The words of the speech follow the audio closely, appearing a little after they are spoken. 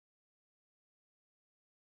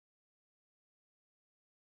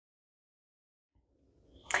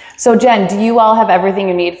So Jen, do you all have everything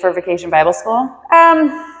you need for Vacation Bible School?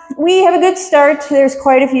 We have a good start. There's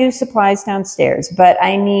quite a few supplies downstairs, but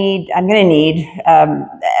I'm going to need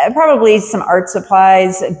probably some art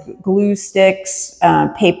supplies, glue sticks,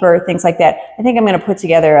 paper, things like that. I think I'm going to put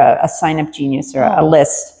together a sign-up genius or a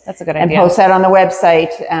list. That's a good idea. And post that on the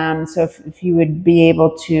website. So if you would be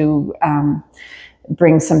able to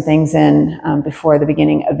bring some things in before the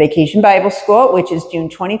beginning of Vacation Bible School, which is June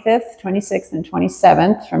 25th, 26th, and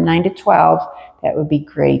 27th from 9 to 12, that would be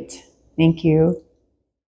great. Thank you.